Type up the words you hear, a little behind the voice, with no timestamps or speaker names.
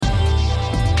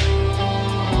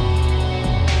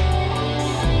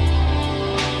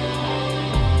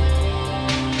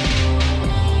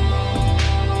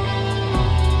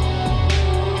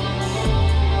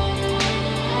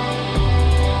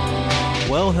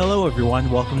Well, hello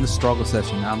everyone. Welcome to Struggle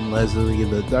Session. I'm Leslie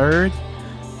the Third,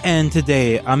 and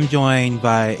today I'm joined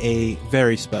by a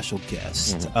very special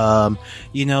guest.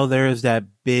 There's that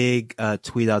big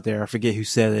tweet out there. I forget who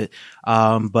said it,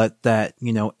 but that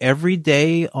every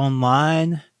day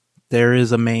online there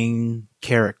is a main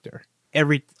character.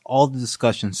 All the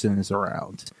discussion centers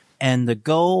around, and the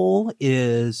goal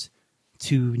is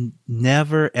to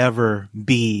never ever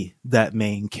be that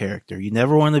main character. You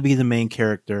never want to be the main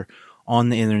character on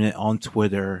the internet, on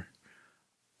Twitter,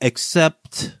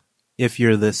 except if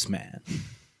you're this man.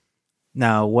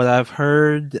 Now, what I've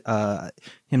heard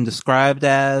him described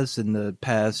as in the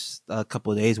past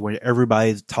couple of days, where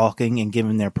everybody's talking and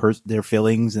giving their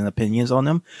feelings and opinions on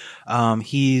him,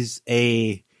 he's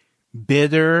a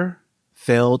bitter,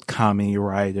 failed comedy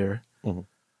writer,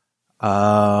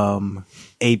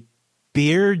 a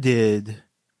bearded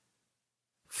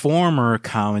former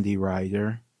comedy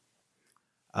writer,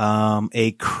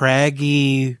 a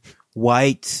craggy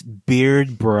white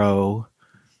beard bro,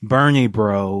 Bernie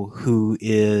bro, who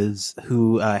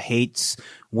hates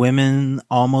women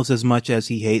almost as much as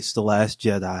he hates The Last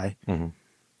Jedi.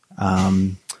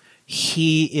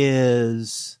 He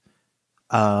is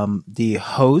the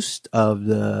host of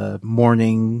the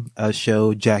morning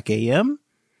show Jack AM,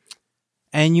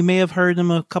 and you may have heard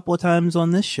him a couple of times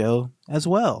on this show as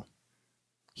well.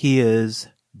 He is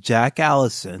Jack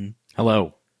Allison.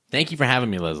 Hello. Thank you for having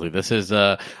me, Leslie. This is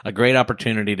a great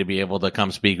opportunity to be able to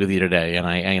come speak with you today. And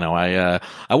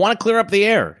I want to clear up the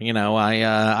air.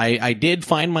 I did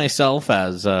find myself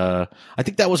as, I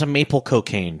think that was a Maple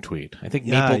Cocaine tweet. I think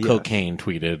Maple Cocaine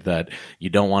tweeted that you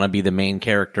don't want to be the main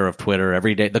character of Twitter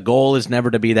every day. The goal is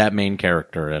never to be that main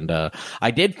character. And,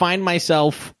 I did find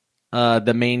myself,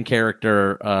 the main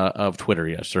character, of Twitter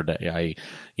yesterday.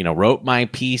 I, wrote my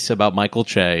piece about Michael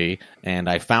Che, and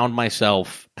I found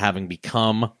myself having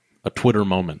become a Twitter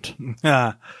moment.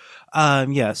 So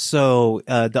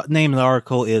the name of the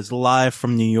article is Live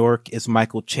from New York is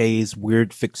Michael Che's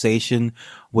Weird Fixation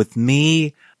with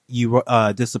Me. You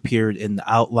disappeared in the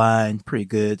Outline, pretty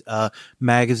good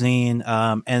magazine,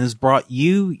 and has brought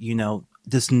you,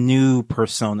 this new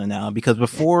persona now, because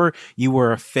before you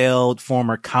were a failed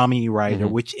former comedy writer,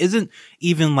 which isn't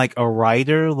even like a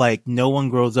writer. Like, no one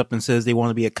grows up and says they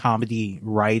want to be a comedy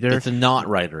writer. It's a not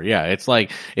writer. Yeah. It's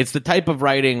like, it's the type of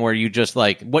writing where you just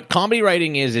like, what comedy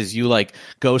writing is you like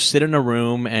go sit in a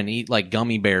room and eat like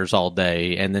gummy bears all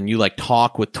day. And then you like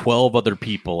talk with 12 other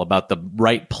people about the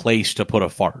right place to put a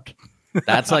fart.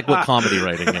 That's like what comedy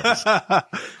writing is.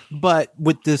 But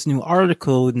with this new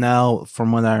article now,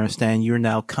 from what I understand, you're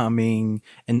now coming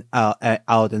and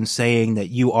out and saying that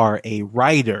you are a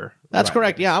writer. That's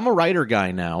correct. Yeah, I'm a writer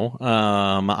guy now.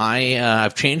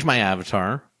 I've changed my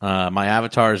avatar. My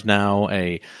avatar is now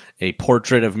a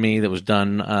portrait of me that was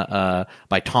done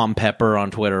by Tom Pepper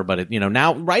on Twitter. But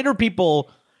now writer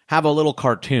people have a little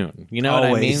cartoon. You know what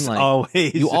I mean? Like,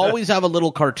 always. You always have a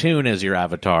little cartoon as your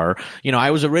avatar.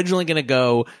 I was originally going to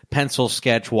go pencil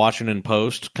sketch Washington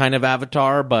Post kind of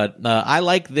avatar, but I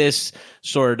like this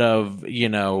sort of,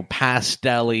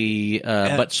 pastel-y,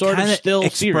 but sort of still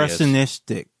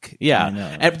expressionistic. Serious.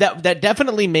 Yeah. And that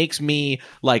definitely makes me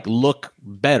like look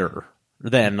better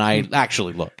than I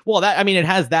actually look. Well, it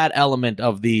has that element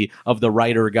of the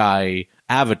writer guy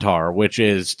avatar, which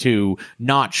is to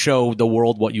not show the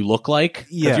world what you look like.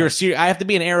 Yeah. I have to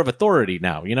be an air of authority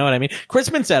now. You know what I mean? Matt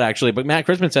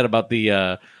Christman said about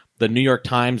the New York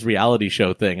Times reality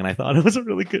show thing, and I thought it was a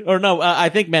really good, I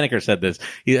think Maneker said this.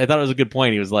 I thought it was a good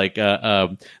point. He was like,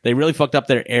 they really fucked up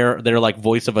their like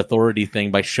voice of authority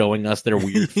thing by showing us their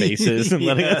weird faces and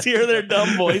letting us hear their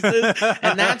dumb voices.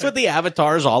 And that's what the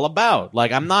avatar is all about.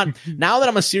 Like, now that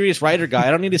I'm a serious writer guy,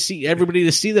 I don't need to see everybody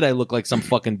to see that I look like some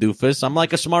fucking doofus. I'm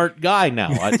like a smart guy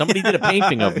now. Somebody did a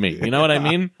painting of me. You know what I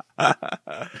mean?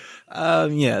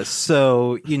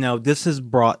 So, this has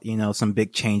brought, some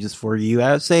big changes for you.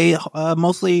 I'd say,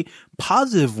 mostly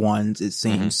positive ones, it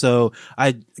seems. So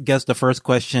I guess the first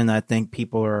question I think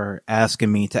people are asking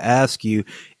me to ask you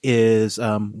is,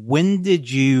 when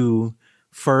did you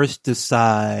first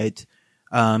decide,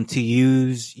 to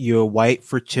use your white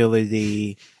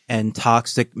fragility and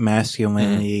toxic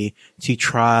masculinity to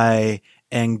try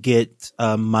and get,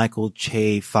 Michael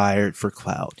Che fired for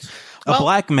clout? A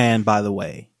black man, by the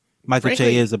way. Michael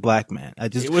Che is a black man.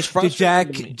 It was frustrating.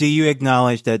 Jack, do you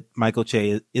acknowledge that Michael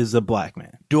Che is a black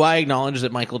man? Do I acknowledge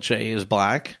that Michael Che is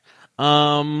black?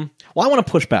 Well, I want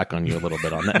to push back on you a little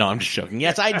bit on that. No, I'm just joking.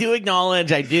 Yes, I do acknowledge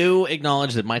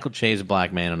that Michael Che is a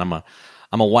black man, and I'm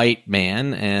a white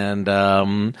man, and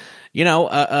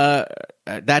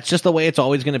that's just the way it's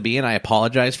always going to be, and I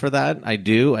apologize for that. I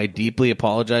do. I deeply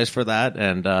apologize for that.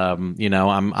 And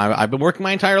I've been working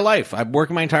my entire life. I've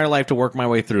worked my entire life to work my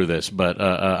way through this. But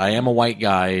I am a white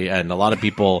guy, and a lot of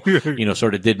people,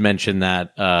 sort of did mention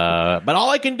that. But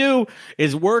all I can do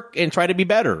is work and try to be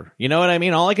better. You know what I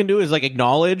mean? All I can do is like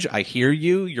acknowledge. I hear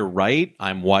you. You're right.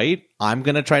 I'm white. I'm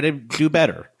going to try to do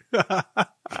better.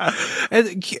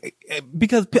 And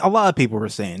because a lot of people were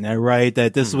saying that, right?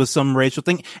 That this was some racial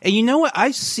thing. And you know what?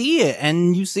 I see it,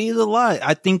 and you see it a lot.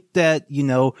 I think that,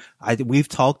 we've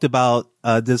talked about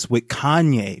this with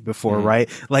Kanye before, right?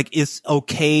 Like, it's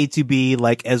okay to be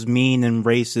like as mean and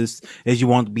racist as you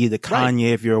want to be to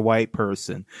Kanye if you're a white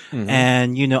person.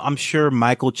 And, I'm sure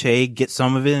Michael Che gets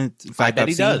some of it. In fact, I bet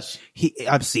he does.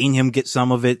 I've seen him get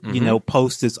some of it,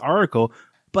 post this article.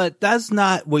 But that's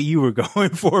not what you were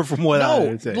going for, from what I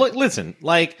understand. No, listen,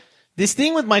 like, this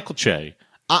thing with Michael Che,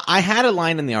 I had a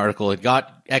line in the article. It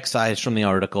got excised from the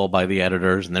article by the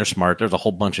editors, and they're smart. There's a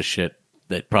whole bunch of shit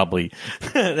that probably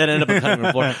that ended up cutting on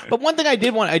the floor. But one thing I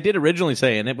did originally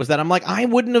say, and it was that I'm like, I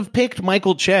wouldn't have picked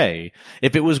Michael Che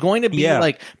if it was going to be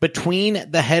like between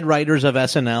the head writers of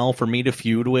SNL for me to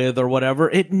feud with or whatever.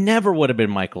 It never would have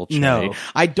been Michael Che. No.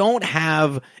 I don't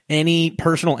have any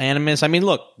personal animus. I mean,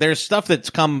 look, there's stuff that's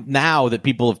come now that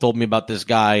people have told me about this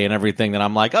guy and everything that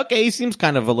I'm like, okay, he seems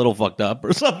kind of a little fucked up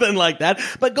or something like that.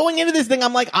 But going into this thing,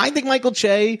 I'm like, I think Michael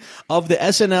Che of the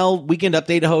SNL Weekend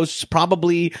Update hosts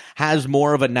probably has more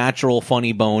of a natural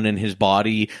funny bone in his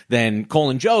body than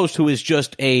Colin Jost, who is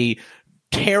just a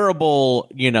terrible,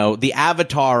 the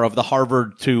avatar of the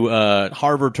Harvard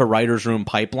to writers room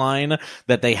pipeline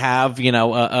that they have, in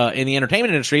the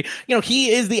entertainment industry. He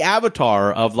is the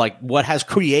avatar of like what has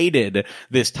created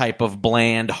this type of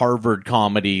bland Harvard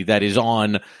comedy that is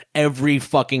on every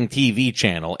fucking TV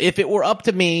channel. If it were up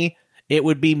to me, it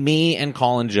would be me and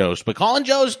Colin Jost. But Colin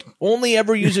Jost only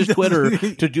ever uses Twitter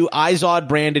to do Izod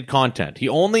branded content. He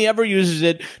only ever uses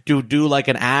it to do like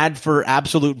an ad for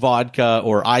Absolute Vodka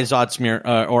or Izod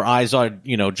or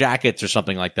Izod, jackets or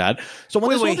something like that. So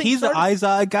when wait, he's the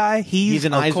Izod guy? He's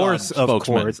an Izod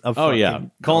spokesman. Oh yeah.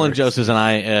 Colin Jost is an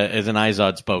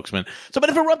Izod spokesman. So, but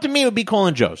if it were up to me, it would be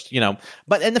Colin Jost,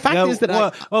 But, and the fact is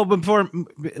that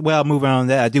moving on to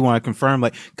that, I do want to confirm,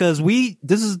 because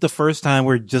this is the first time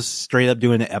we're just straight up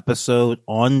doing an episode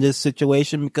on this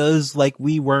situation, because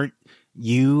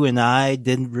you and I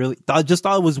didn't really just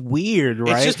thought it was weird,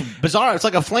 right? It's just bizarre. It's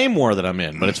like a flame war that I'm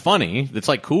in, but it's funny. It's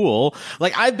like cool.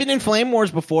 Like, I've been in flame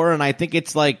wars before, and I think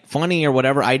it's like funny or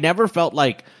whatever. I never felt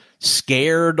like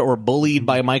scared or bullied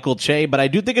by Michael Che, but I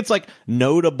do think it's like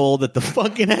notable that the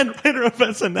fucking head writer of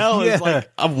SNL is like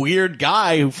a weird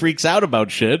guy who freaks out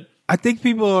about shit. I think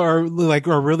people are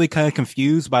really kind of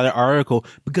confused by the article,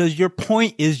 because your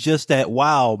point is just that,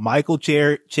 wow, Michael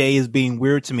Che is being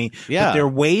weird to me. Yeah. But they're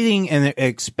waiting and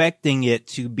expecting it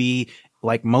to be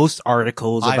like most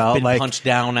articles about I've been punched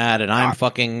down at, and I'm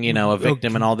fucking, a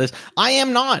victim and all this. I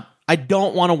am not. I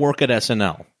don't want to work at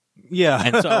SNL. Yeah.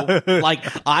 And so,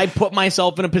 I put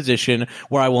myself in a position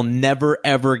where I will never,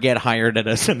 ever get hired at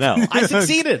SNL. I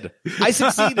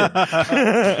succeeded.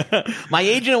 My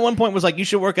agent at one point was like, you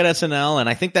should work at SNL. And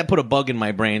I think that put a bug in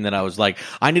my brain that I was like,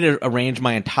 I need to arrange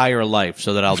my entire life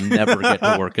so that I'll never get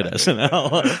to work at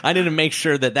SNL. I need to make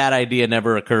sure that idea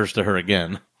never occurs to her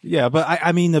again. Yeah, but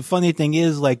I mean, the funny thing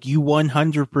is, you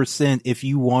 100%, if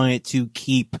you wanted to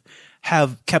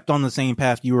have kept on the same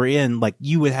path you were in,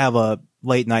 you would have a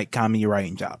late night comedy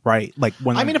writing job, right?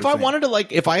 100%. I mean, if I wanted to,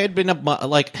 if I had been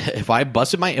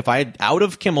if I had out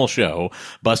of Kimmel show,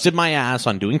 busted my ass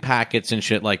on doing packets and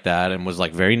shit like that, and was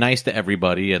very nice to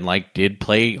everybody, and did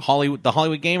play the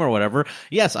Hollywood game or whatever.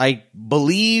 Yes, I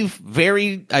believe.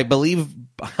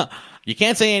 You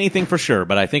can't say anything for sure,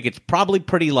 but I think it's probably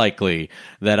pretty likely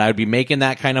that I'd be making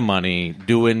that kind of money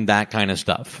doing that kind of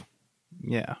stuff.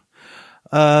 Yeah.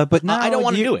 But now I don't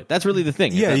want to do it. That's really the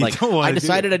thing. Yeah, I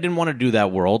decided I didn't want to do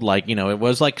that world. It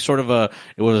was long.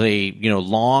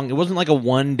 It wasn't like a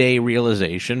 1 day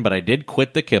realization, but I did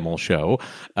quit the Kimmel show.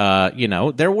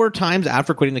 There were times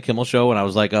after quitting the Kimmel show when I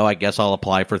was like, oh, I guess I'll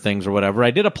apply for things or whatever.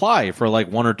 I did apply for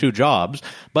 1 or 2 jobs,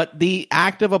 but the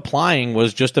act of applying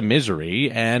was just a misery.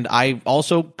 And I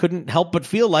also couldn't help but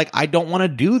feel like I don't want to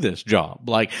do this job.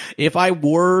 If I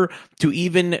were to,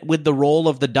 even with the roll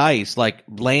of the dice,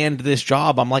 land this job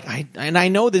job, I'm like, I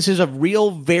know this is a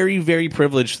real, very, very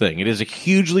privileged thing. It is a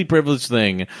hugely privileged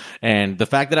thing, and the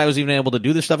fact that I was even able to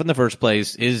do this stuff in the first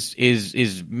place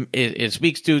it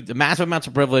speaks to the massive amounts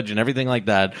of privilege and everything like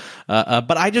that.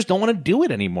 But I just don't want to do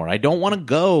it anymore. I don't want to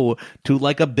go to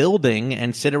like a building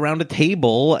and sit around a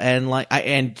table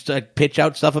and pitch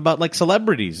out stuff about like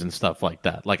celebrities and stuff like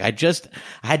that. Like I did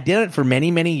it for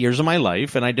many, many years of my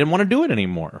life, and I didn't want to do it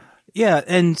anymore. Yeah,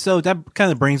 and so that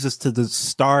kind of brings us to the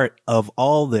start of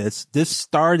all this. This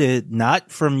started not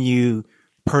from you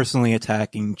personally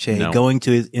attacking Che, going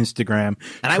to his Instagram,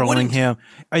 and trolling him,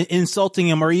 insulting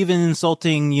him, or even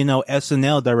insulting,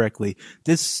 SNL directly.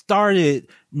 This started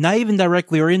not even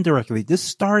directly or indirectly. This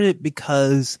started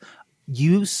because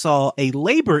you saw a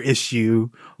labor issue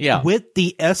with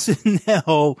the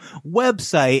SNL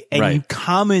website and you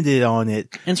commented on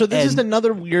it. And so this is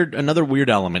another weird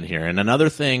element here, and another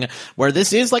thing where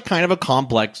this is like kind of a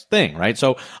complex thing, right?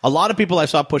 So a lot of people I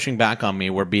saw pushing back on me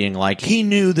were being like, he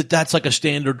knew that that's like a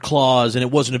standard clause and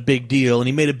it wasn't a big deal and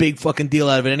he made a big fucking deal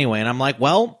out of it anyway. And I'm like,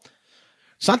 well,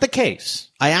 it's not the case.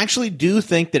 I actually do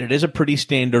think that it is a pretty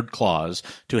standard clause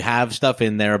to have stuff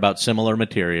in there about similar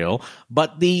material,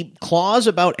 but the clause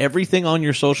about everything on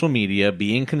your social media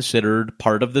being considered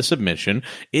part of the submission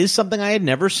is something I had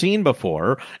never seen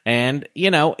before. And,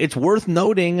 it's worth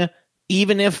noting,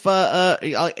 even if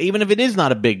it is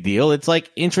not a big deal, it's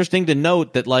like interesting to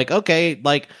note that like, okay,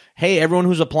 like, hey, everyone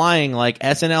who's applying, like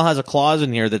SNL has a clause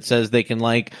in here that says they can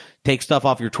like take stuff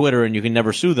off your Twitter and you can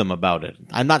never sue them about it.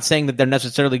 I'm not saying that they're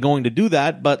necessarily going to do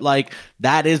that, but like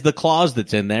that is the clause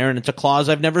that's in there, and it's a clause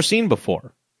I've never seen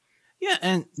before. Yeah,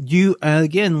 and you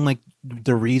again, like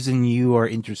the reason you are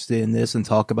interested in this and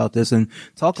talk about this and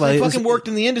talk about it. I fucking worked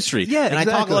in the industry. Yeah, and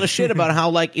exactly. I talk a lot of shit about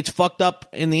how like it's fucked up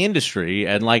in the industry,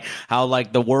 and like how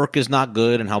like the work is not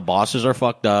good and how bosses are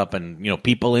fucked up, and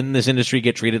people in this industry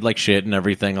get treated like shit and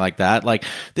everything like that. Like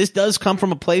this does come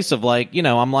from a place of like,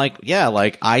 I'm like, yeah,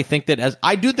 like I think that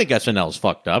I do think SNL's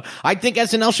fucked up. I think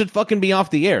SNL should fucking be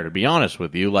off the air, to be honest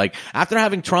with you. Like after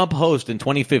having Trump host in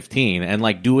 2015 and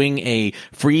like doing a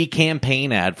free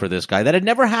campaign ad for this guy that had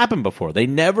never happened before. They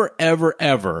never, ever,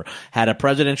 ever had a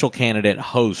presidential candidate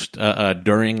host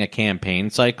during a campaign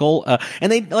cycle.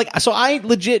 And they like, so I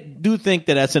legit do think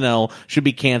that SNL should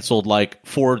be canceled like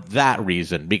for that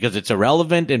reason, because it's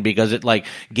irrelevant and because it like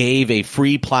gave a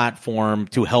free platform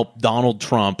to help Donald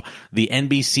Trump, the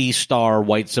NBC star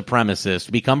white supremacist,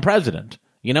 become president.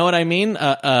 You know what I mean?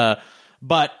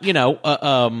 But I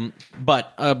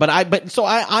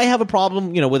have a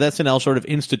problem, with SNL sort of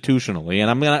institutionally,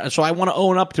 and so I want to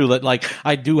own up to it. Like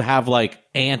I do have like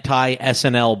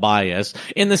anti-SNL bias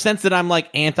in the sense that I'm like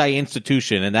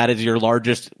anti-institution, and that is your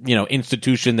largest,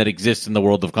 institution that exists in the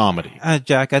world of comedy.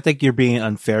 Jack, I think you're being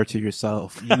unfair to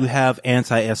yourself. You have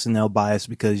anti-SNL bias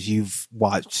because you've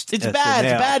watched It's SNL. bad.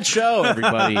 It's a bad show,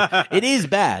 everybody. It is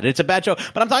bad. It's a bad show.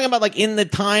 But I'm talking about like in the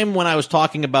time when I was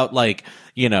talking about like,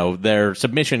 their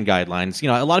submission guidelines.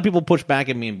 A lot of people push back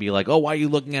at me and be like, oh, why are you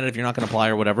looking at it if you're not going to apply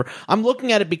or whatever? I'm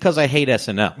looking at it because I hate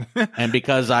SNL. And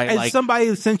because and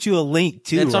somebody sent you a link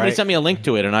too, and somebody right? sent me a link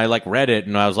to it, and I like read it,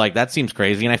 and I was like, that seems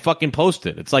crazy, and I fucking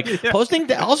posted. It's like posting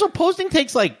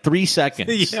takes like 3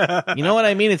 seconds. Yeah. You know what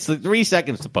I mean? It's like 3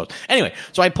 seconds to post. Anyway,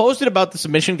 so I posted about the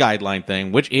submission guideline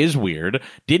thing, which is weird.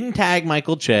 Didn't tag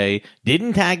Michael Che,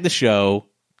 didn't tag the show.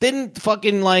 Didn't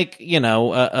fucking like, didn't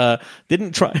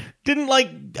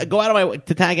like go out of my way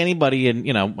to tag anybody,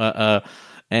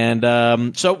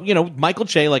 and so, Michael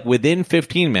Che, like within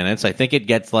 15 minutes, I think it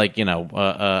gets like,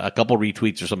 a couple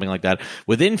retweets or something like that.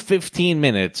 Within 15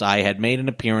 minutes, I had made an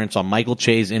appearance on Michael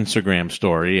Che's Instagram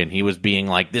story, and he was being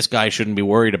like, this guy shouldn't be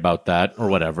worried about that or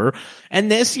whatever. And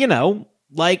this,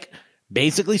 like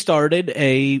basically started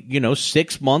a,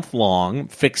 6-month long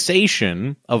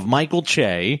fixation of Michael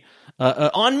Che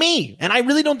on me. And I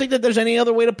really don't think that there's any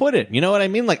other way to put it. You know what I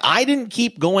mean? Like, I didn't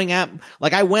keep going at,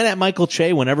 like, I went at Michael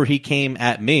Che whenever he came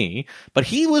at me, but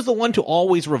he was the one to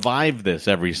always revive this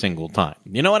every single time.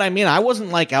 You know what I mean? I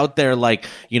wasn't like out there, like,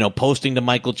 posting to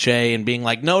Michael Che and being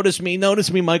like, notice me,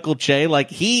 Michael Che. Like,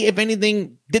 he, if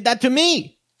anything, did that to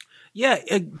me. Yeah,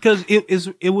 because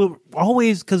it will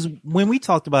always, because when we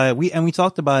talked about it, we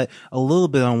talked about it a little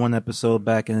bit on one episode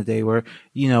back in the day where,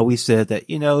 we said that,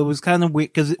 it was kind of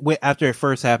weird because after it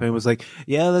first happened, it was like,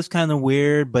 yeah, that's kind of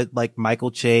weird, but like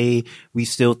Michael Che, we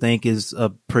still think is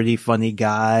a pretty funny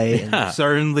guy. Yeah. And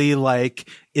certainly like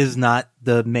is not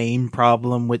the main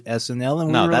problem with SNL.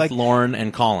 And no, we were that's like, Lauren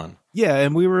and Colin. Yeah,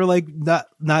 and we were like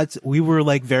we were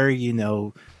like very,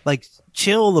 like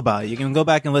chill about it. You can go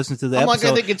back and listen to the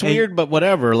episode. I think it's weird, but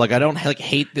whatever. Like, I don't like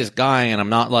hate this guy, and I'm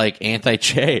not like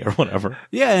anti-Che or whatever.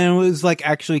 Yeah, and it was like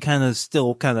actually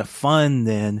still kind of fun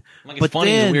then. Like, it's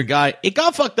funny, he's a weird guy. It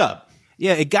got fucked up.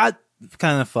 Yeah, it got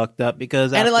kind of fucked up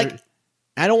because I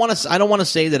don't want to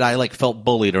say that I like felt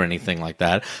bullied or anything like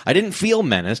that. I didn't feel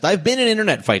menaced. I've been in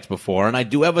internet fights before, and I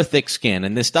do have a thick skin,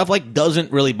 and this stuff like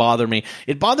doesn't really bother me.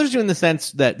 It bothers you in the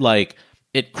sense that like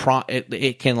it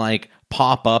can like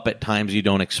pop up at times you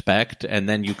don't expect, and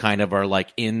then you kind of are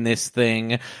like in this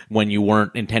thing when you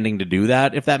weren't intending to do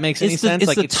that, if that makes any sense.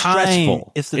 Like, it's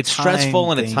stressful. It's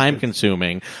stressful and it's time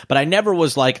consuming. But I never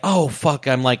was like, oh fuck,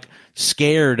 I'm like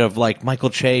scared of like Michael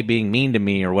Che being mean to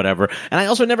me or whatever. And I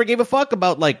also never gave a fuck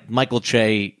about like Michael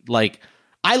Che. Like,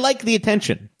 I like the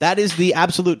attention. That is the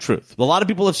absolute truth. A lot of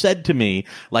people have said to me,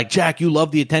 like, Jack, you love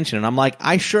the attention. And I'm like,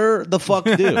 I sure the fuck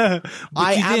do.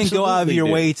 But you didn't go out of your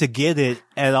way to get it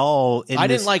at all. I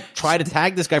didn't like try to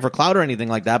tag this guy for clout or anything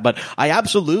like that, but I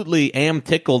absolutely am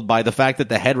tickled by the fact that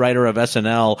the head writer of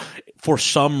SNL, for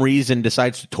some reason,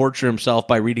 decides to torture himself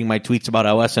by reading my tweets about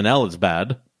how SNL is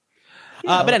bad.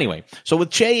 But anyway, so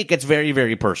with Che, it gets very,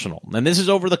 very personal. And this is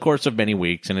over the course of many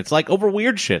weeks, and it's like over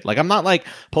weird shit. Like, I'm not like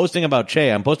posting about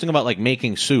Che, I'm posting about like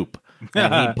making soup.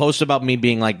 And he posts about me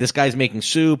being like, this guy's making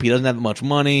soup, he doesn't have much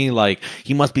money, like,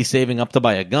 he must be saving up to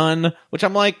buy a gun, which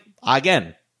I'm like,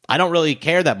 again, I don't really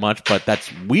care that much, but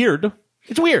that's weird.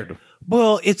 It's weird.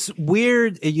 Well, it's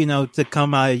weird, to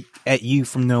come out at you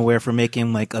from nowhere for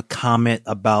making like a comment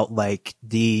about like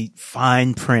the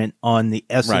fine print on the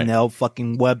SNL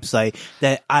fucking website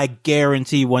that I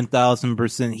guarantee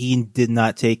 1000% he did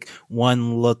not take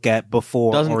one look at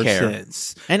before or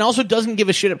since. And also doesn't give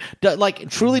a shit. Like,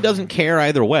 truly doesn't care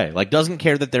either way. Like, doesn't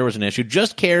care that there was an issue.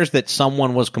 Just cares that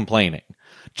someone was complaining.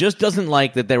 Just doesn't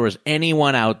like that there was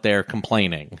anyone out there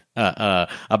complaining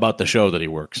about the show that he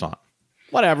works on.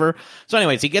 Whatever. So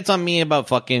anyways, he gets on me about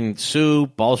fucking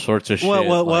soup, all sorts of shit.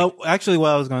 Well, actually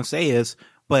what I was going to say is,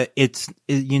 but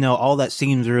all that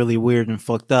seems really weird and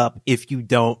fucked up if you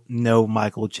don't know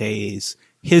Michael Che's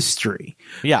history.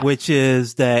 Yeah. Which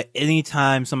is that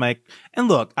anytime somebody, and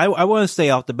look, I want to say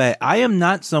off the bat, I am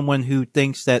not someone who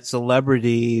thinks that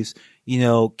celebrities,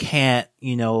 can't,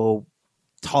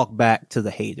 talk back to the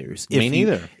haters. Me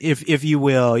neither. If you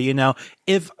will,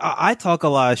 if I talk a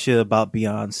lot of shit about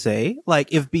Beyonce,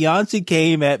 like if Beyonce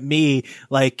came at me,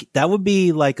 like that would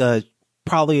be like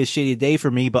probably a shitty day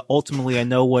for me, but ultimately I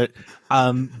know what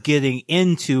I'm getting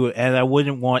into, and I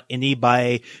wouldn't want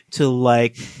anybody to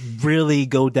like really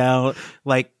go down,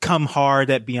 like come hard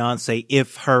at Beyonce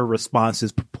if her response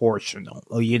is proportional.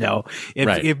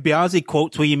 If Beyonce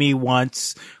quote tweeted me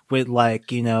once with like,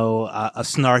 a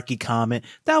snarky comment,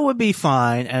 that would be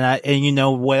fine.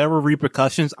 And whatever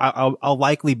repercussions, I'll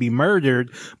likely be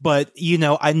murdered. But,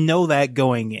 I know that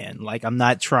going in. Like, I'm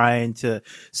not trying to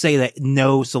say that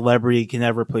no celebrity can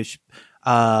ever push,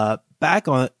 back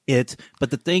on it. But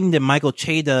the thing that Michael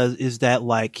Che does is that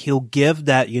like, he'll give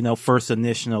that, first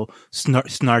initial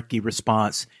snarky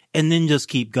response, and then just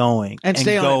keep going and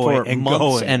stay on it for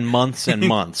months and months and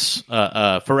months,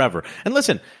 forever. And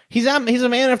listen, he's a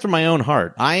man after my own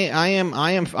heart.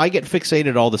 I get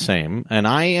fixated all the same, and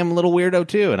I am a little weirdo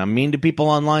too, and I'm mean to people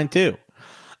online too.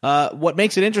 What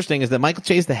makes it interesting is that Michael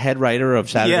Che is the head writer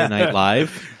of Saturday Night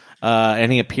Live.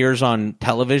 And he appears on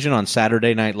television on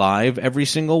Saturday Night Live every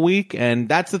single week, and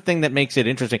that's the thing that makes it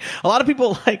interesting. A lot of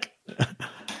people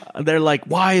they're like,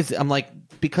 why is it? I'm like,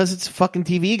 because it's a fucking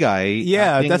TV guy.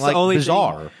 Yeah, that's like, the only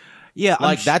bizarre. Thing.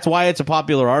 Yeah, that's why it's a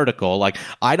popular article. Like,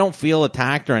 I don't feel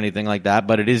attacked or anything like that,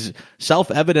 but it is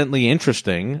self-evidently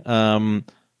interesting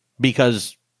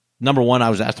because number one, I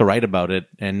was asked to write about it,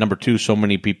 and number two, so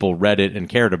many people read it and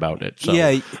cared about it. So,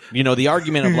 the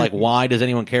argument of like, why does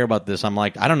anyone care about this? I'm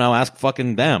like, I don't know, ask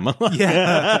fucking them. So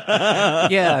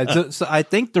I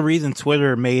think the reason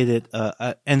Twitter made it,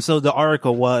 and so the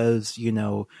article was,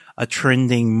 a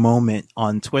trending moment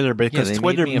on Twitter, because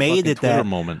Twitter made it that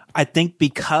moment. I think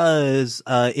because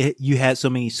you had so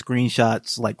many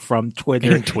screenshots like from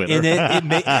Twitter, and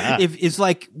it's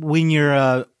like when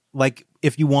you're like,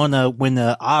 if you want to win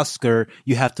an Oscar,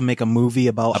 you have to make a movie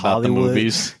about Hollywood. The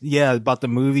movies. Yeah, about the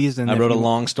movies. And I wrote a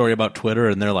long story about Twitter,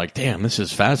 and they're like, damn, this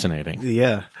is fascinating.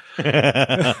 Yeah.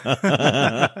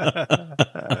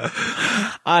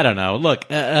 I don't know. Look,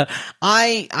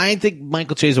 I think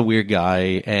Michael Che's a weird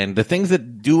guy, and the things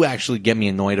that do actually get me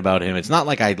annoyed about him, it's not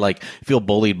like I like feel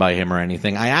bullied by him or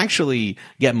anything. I actually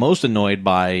get most annoyed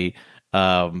by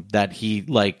that he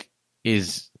like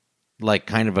is like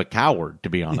kind of a coward, to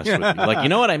be honest with you. Like, you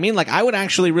know what I mean? Like, I would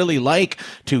actually really like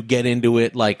to get into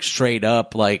it, like straight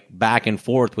up, like back and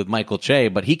forth with Michael Che,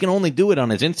 but he can only do it on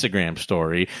his Instagram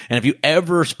story. And if you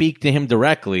ever speak to him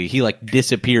directly, he like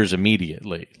disappears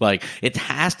immediately. Like, it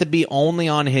has to be only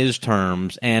on his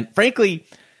terms. And frankly,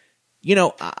 you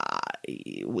know,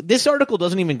 this article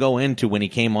doesn't even go into when he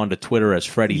came onto Twitter as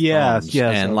Freddie Thumbs.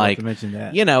 Yes, and I like, to mention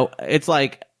that. you know, it's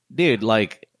like, dude,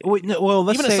 like, Wait, no, well,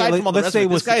 let's even say, aside from all the let's rest say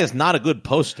of it, this guy is not a good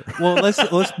poster. Well,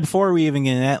 let's before we even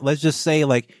get in that, let's just say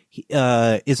like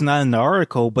it's not in the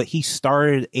article, but he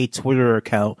started a Twitter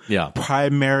account,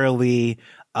 primarily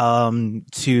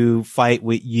to fight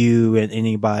with you and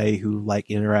anybody who like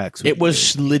interacts with it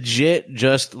was legit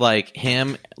just like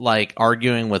him like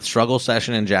arguing with Struggle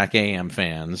Session and Jack AM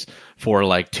fans for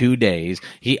like 2 days.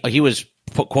 He was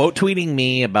quote tweeting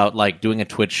me about like doing a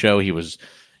Twitch show.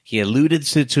 He alluded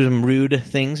to some rude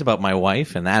things about my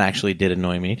wife, and that actually did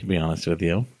annoy me, to be honest with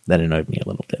you. That annoyed me a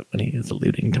little bit when he was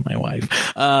alluding to my wife.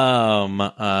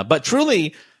 But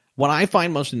truly, what I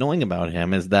find most annoying about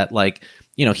him is that, like,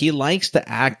 you know, he likes to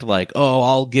act like, oh,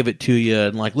 I'll give it to you,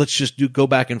 and like, let's just go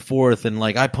back and forth, and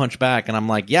like, I punch back, and I'm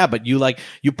like, yeah, but you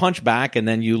punch back, and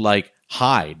then you like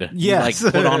hide. Yes. You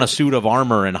like put on a suit of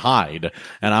armor and hide,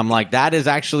 and I'm like, that is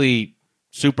actually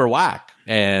super whack.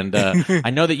 And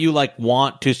I know that you like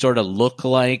want to sort of look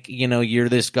like, you know, you're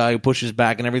this guy who pushes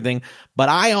back and everything, but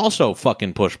I also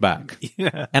fucking push back.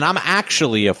 Yeah. And I'm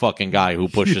actually a fucking guy who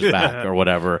pushes back or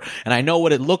whatever. And I know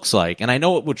what it looks like, and I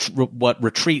know what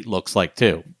retreat looks like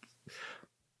too.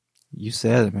 You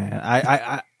said it, man.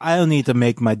 I don't need to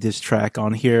make my diss track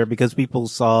on here because people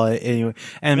saw it anyway.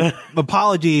 And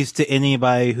apologies to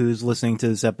anybody who's listening to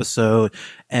this episode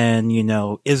and, you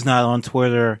know, is not on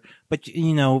Twitter. But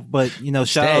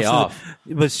shout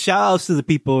outs to the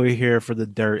people who are here for the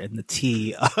dirt and the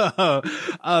tea.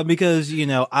 Because, you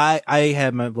know, I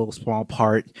had my little small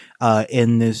part,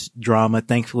 in this drama.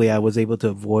 Thankfully, I was able to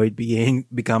avoid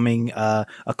becoming, a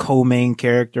co-main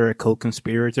character, a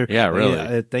co-conspirator. Yeah, really.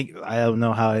 I don't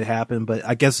know how it happened, but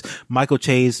I guess Michael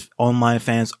Che's online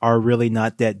fans are really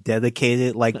not that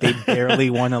dedicated. Like, they barely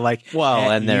want to like,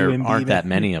 well, and there aren't that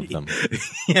many of them.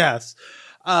 Yes.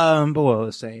 But what I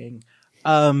was saying,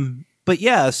 but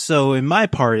yeah, so in my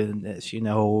part in this, you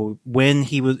know, when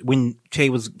Che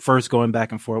was first going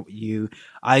back and forth with you,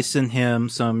 I sent him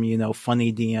some, you know,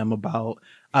 funny DM about,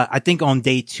 I think on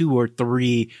day 2 or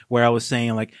 3, where I was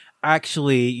saying like,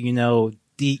 actually, you know,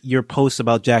 your posts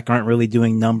about Jack aren't really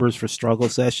doing numbers for Struggle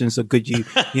Sessions, so could you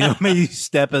maybe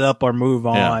step it up or move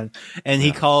on? Yeah. And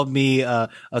he called me a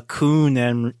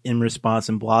coon in response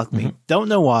and blocked me. Don't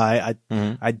know why.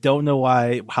 I don't know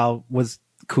why. How was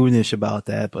coonish about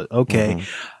that? But okay.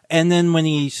 And then when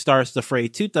he starts the Freddie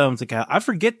Two Thumbs account, I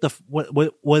forget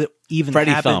what even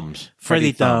happened.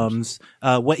 Freddie Thumbs.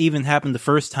 What even happened the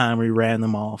first time we ran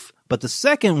them off. But the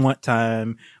second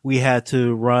time we had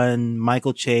to run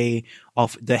Michael Che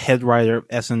off, the head writer of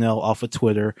SNL, off of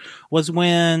Twitter, was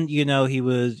when, you know,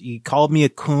 he called me a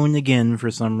coon again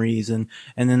for some reason.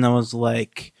 And then I was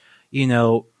like, you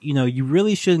know, you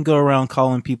really shouldn't go around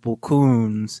calling people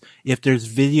coons if there's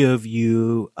video of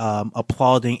you,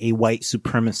 applauding a white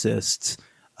supremacist,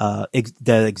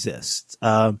 that exists.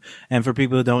 And for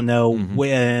people who don't know,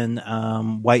 when,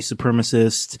 white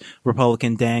supremacist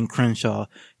Republican Dan Crenshaw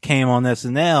came on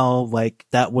SNL, like,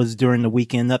 that was during the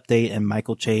Weekend Update, and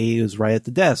Michael Che was right at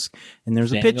the desk. And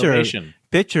there's a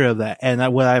picture of that.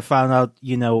 And what I found out,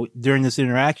 you know, during this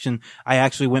interaction, I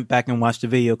actually went back and watched the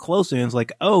video closely, and it's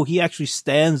like, oh, he actually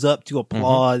stands up to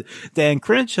applaud Dan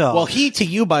Crenshaw. Well, to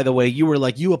you, by the way, you were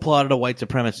like, you applauded a white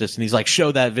supremacist, and he's like,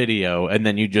 show that video, and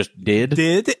then you just did,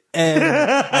 and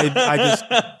I just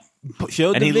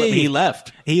showed the video.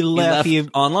 He left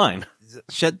online.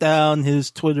 Shut down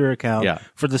his Twitter account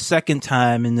for the second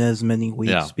time in as many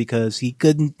weeks because he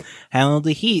couldn't handle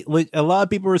the heat. Like, a lot of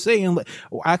people were saying,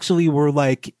 actually were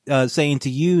like, saying to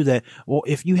you that, well,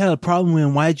 if you had a problem with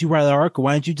him, why did you write an article?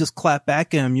 Why didn't you just clap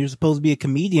back at him? You're supposed to be a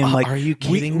comedian. Like, are you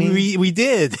kidding me? We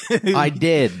did. I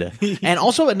did. And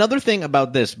also another thing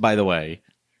about this, by the way,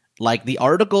 like, the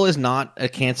article is not a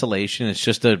cancellation. It's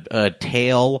just a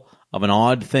tale of an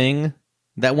odd thing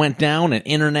that went down, an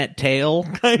internet tale,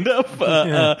 kind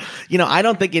of. You know, I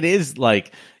don't think it is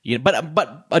like, you know,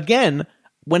 but again,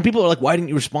 when people are like, why didn't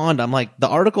you respond? I'm like, the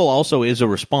article also is a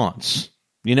response.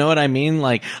 You know what I mean?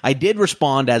 Like, I did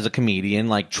respond as a comedian,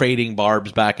 like trading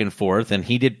barbs back and forth, and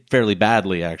he did fairly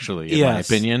badly, actually, in my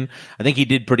opinion. I think he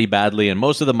did pretty badly, and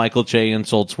most of the Michael Che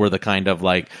insults were the kind of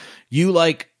like, you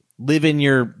like live in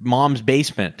your mom's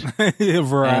basement.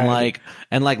 Right.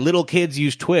 And little kids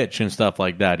use Twitch and stuff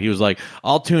like that. He was like,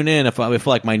 I'll tune in if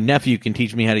like my nephew can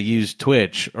teach me how to use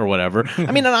Twitch or whatever.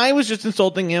 I mean, and I was just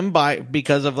insulting him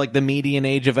because of like the median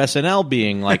age of SNL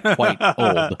being like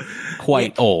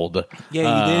quite old.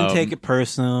 Yeah, you didn't take it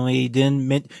personally. You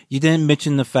didn't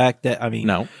mention the fact that, I mean,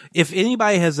 no. If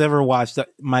anybody has ever watched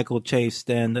Michael Che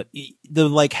stand, the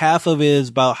like half of it is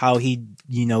about how he,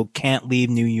 can't leave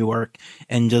New York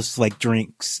and just like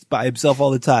drinks by himself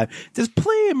all the time. There's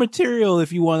plenty of material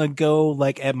if you want to go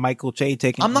like at Michael Che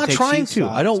taking. I'm not trying to.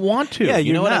 I don't want to. Yeah,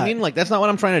 you know what not. I mean? Like, that's not what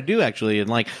I'm trying to do, actually. And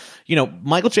like,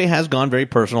 Michael Che has gone very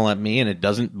personal at me, and it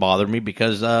doesn't bother me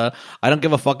because I don't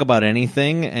give a fuck about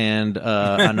anything, and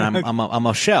I'm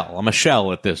a shell. I'm a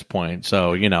shell at this point,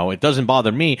 so it doesn't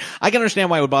bother me. I can understand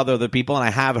why it would bother other people, and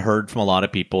I have heard from a lot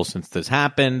of people since this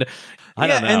happened. I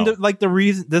don't know. And the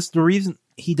reason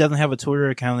he doesn't have a Twitter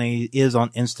account and he is on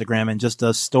Instagram and just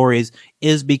does stories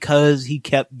is because he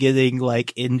kept getting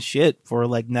like in shit for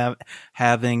like not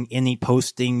having any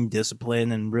posting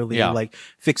discipline and really like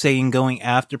fixating going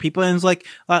after people. And it's like,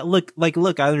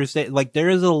 look, I understand. Like there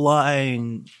is a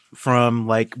line from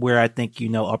like where I think,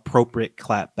 appropriate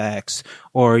clapbacks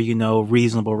or,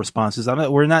 reasonable responses.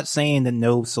 We're not saying that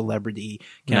no celebrity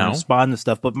can respond to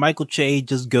stuff, but Michael Che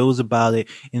just goes about it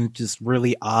in just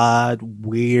really odd,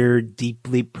 weird,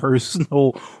 deeply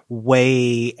personal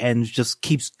way and just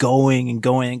keeps going and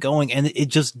going and going. And it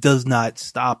just does not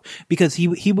stop because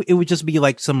it would just be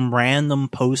like some random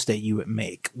post that you would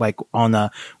make like on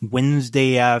a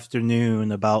Wednesday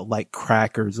afternoon about like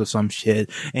crackers or some shit.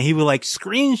 And he would like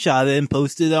screenshot it and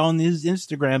post it on his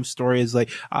Instagram story. It's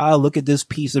like, look at this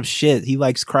piece of shit. He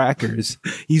likes crackers.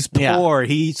 He's poor.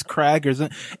 He eats crackers.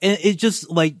 And it just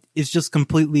like, it's just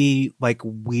completely like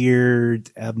weird,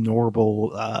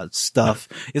 abnormal, stuff.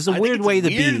 It's a weird way to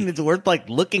be. And it's worth like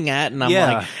looking at. And I'm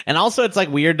like, and also it's like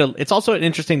weird it's also an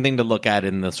interesting thing to look at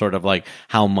in the sort of like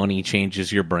how money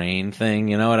changes your brain thing.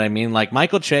 You know what I mean? Like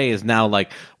Michael Che is now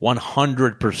like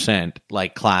 100%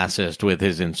 like classist with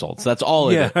his insults. That's all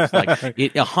it is. Like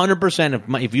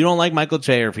 100%. If you don't like Michael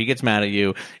Che or if he gets mad at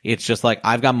you, it's just like,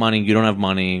 I've got money. You don't have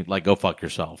money. Like go fuck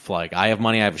yourself. Like I have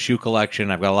money. I have a shoe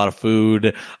collection. I've got a lot of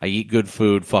food. I eat good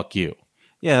food. Fuck you.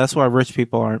 Yeah. That's why rich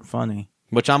people aren't funny.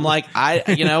 Which I'm like, I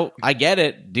get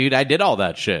it, dude. I did all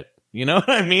that shit. You know what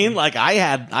I mean? Like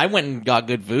I went and got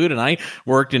good food and I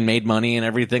worked and made money and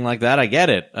everything like that. I get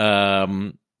it.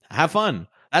 Have fun.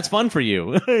 That's fun for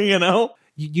you.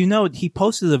 He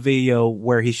posted a video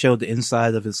where he showed the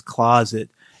inside of his closet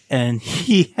and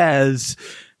he has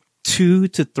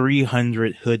 200 to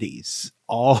 300 hoodies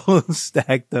all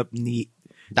stacked up neat.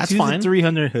 That's fine. 200 to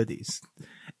 300 hoodies.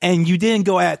 And you didn't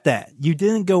go at that. You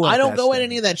didn't go at I don't that go stuff. at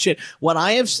any of that shit. What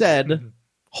I have said,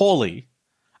 wholly,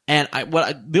 and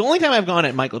the only time I've gone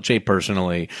at Michael Che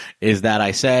personally is that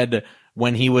I said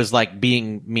when he was like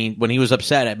being mean, when he was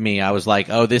upset at me, I was like,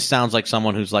 oh, this sounds like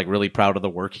someone who's like really proud of the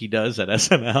work he does at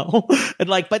SNL. And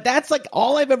like, but that's like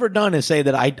all I've ever done is say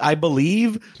that I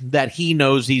believe that he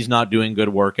knows he's not doing good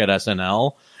work at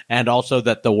SNL and also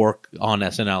that the work on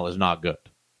SNL is not good.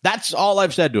 That's all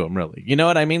I've said to him, really. You know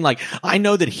what I mean? Like, I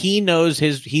know that he knows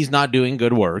he's not doing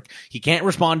good work. He can't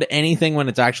respond to anything when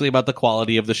it's actually about the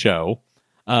quality of the show.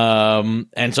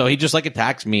 And so he just like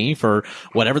attacks me for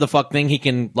whatever the fuck thing he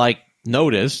can like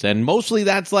notice. And mostly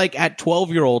that's like at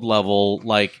 12-year-old level,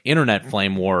 like internet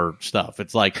flame war stuff.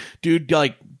 It's like, dude,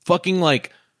 like fucking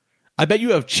like, I bet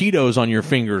you have Cheetos on your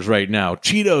fingers right now.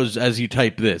 Cheetos as you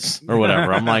type this or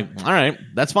whatever. I'm like, all right,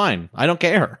 that's fine. I don't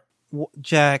care.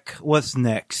 Jack, what's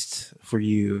next for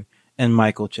you and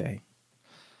Michael Che?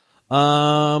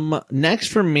 Next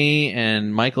for me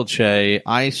and Michael Che,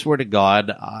 I swear to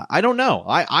God, I don't know.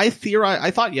 I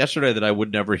thought yesterday that I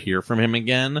would never hear from him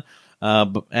again.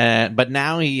 But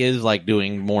now he is like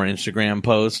doing more Instagram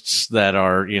posts that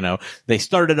are, they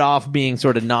started off being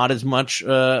sort of not as much,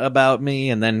 about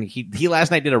me. And then he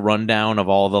last night did a rundown of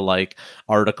all the like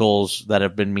articles that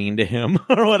have been mean to him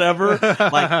or whatever.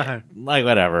 like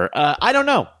whatever. I don't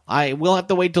know. I will have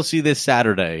to wait till see this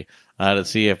Saturday. To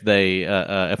see if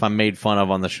if I'm made fun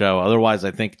of on the show. Otherwise, I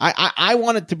think I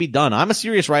want it to be done. I'm a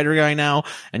serious writer guy now,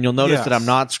 and you'll notice that I'm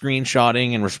not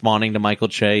screenshotting and responding to Michael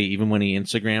Che even when he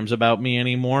Instagrams about me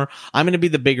anymore. I'm going to be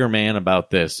the bigger man about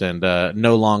this and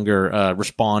no longer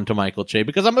respond to Michael Che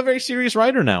because I'm a very serious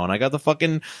writer now, and I got the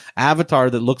fucking avatar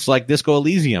that looks like Disco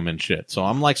Elysium and shit. So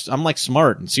I'm like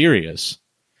smart and serious.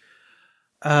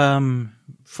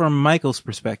 from Michael's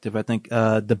perspective, I think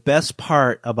the best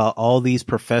part about all these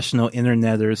professional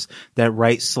interneters that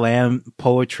write slam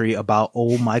poetry about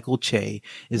old Michael Che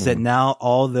is that now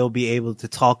all they'll be able to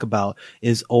talk about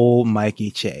is old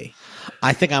Mikey Che.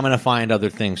 I think I'm going to find other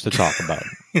things to talk about.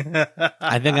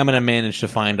 I think I'm going to manage to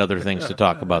find other things to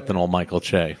talk about than old Michael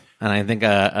Che. And I think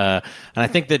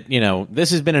that, you know,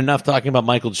 this has been enough talking about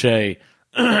Michael Che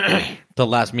to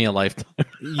last me a lifetime.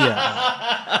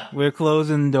 Yeah. We're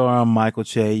closing the door on Michael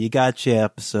Che. You got your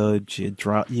episodes, your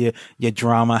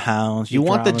drama hounds. You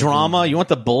want the drama? You want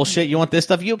the bullshit? You want this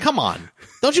stuff? You come on.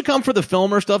 Don't you come for the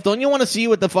film or stuff? Don't you want to see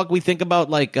what the fuck we think about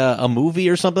like a movie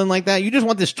or something like that? You just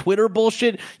want this Twitter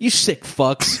bullshit? You sick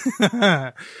fucks.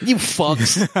 You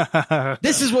fucks.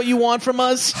 This is what you want from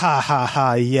us? Ha ha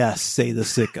ha. Yes, say the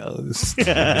sickos.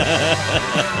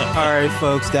 All right,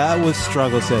 folks. That was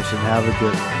Struggle Session. Have a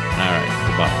good one. All right.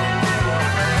 Goodbye.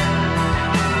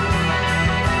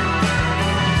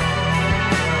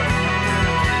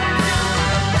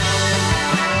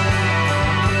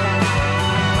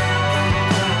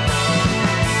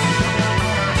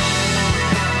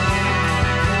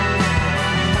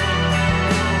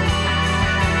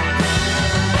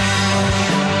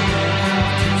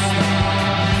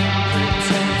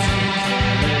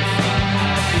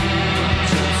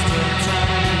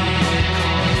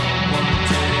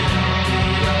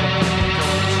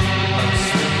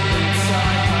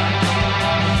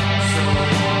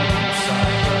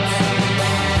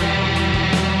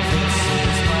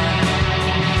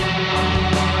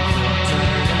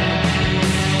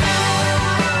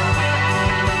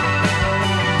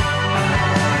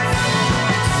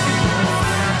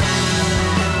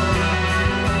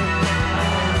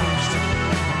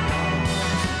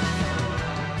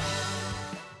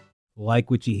 Like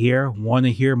what you hear? Want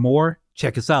to hear more?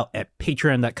 Check us out at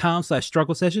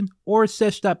patreon.com/struggle session or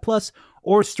sesh.plus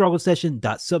or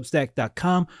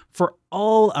strugglesession.substack.com for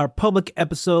all our public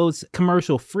episodes,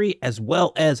 commercial free, as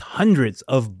well as hundreds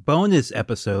of bonus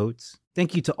episodes.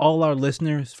 Thank you to all our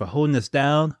listeners for holding us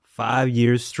down 5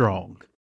 years strong.